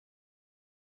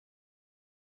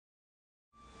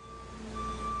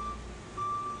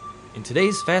In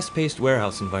today's fast-paced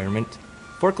warehouse environment,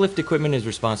 forklift equipment is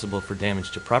responsible for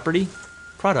damage to property,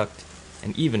 product,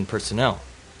 and even personnel.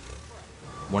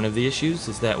 One of the issues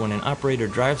is that when an operator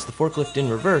drives the forklift in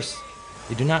reverse,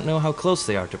 they do not know how close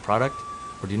they are to product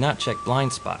or do not check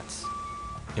blind spots.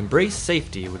 Embrace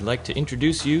Safety would like to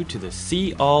introduce you to the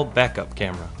See All Backup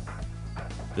Camera.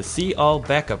 The See All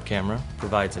Backup Camera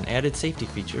provides an added safety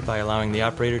feature by allowing the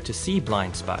operator to see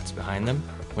blind spots behind them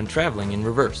when traveling in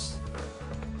reverse.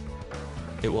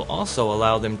 It will also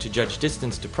allow them to judge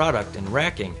distance to product and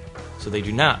racking so they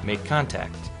do not make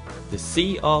contact. The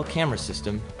See All camera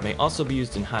system may also be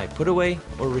used in high put-away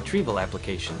or retrieval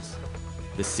applications.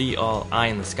 The See All Eye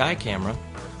in the Sky camera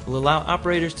will allow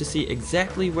operators to see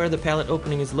exactly where the pallet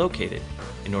opening is located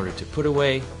in order to put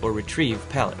away or retrieve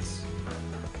pallets.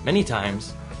 Many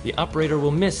times, the operator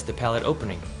will miss the pallet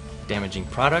opening, damaging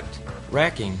product,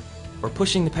 racking, or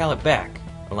pushing the pallet back,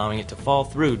 allowing it to fall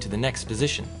through to the next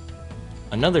position.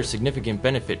 Another significant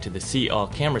benefit to the See All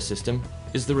camera system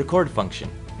is the record function.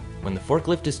 When the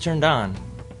forklift is turned on,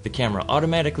 the camera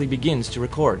automatically begins to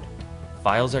record.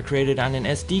 Files are created on an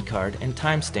SD card and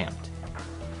time-stamped.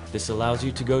 This allows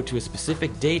you to go to a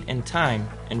specific date and time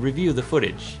and review the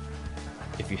footage.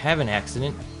 If you have an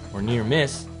accident, or near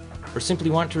miss, or simply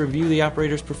want to review the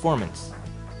operator's performance,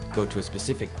 go to a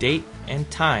specific date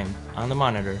and time on the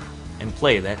monitor and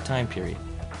play that time period.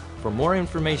 For more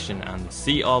information on the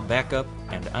See All Backup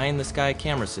and Eye in the Sky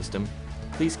camera system,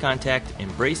 please contact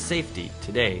Embrace Safety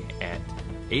today at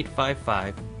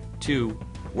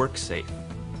 855-2-WORK-SAFE.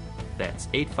 That's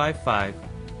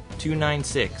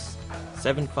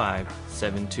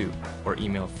 855-296-7572, or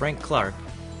email Frank Clark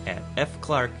at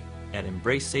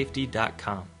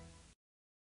fclark@embracesafety.com.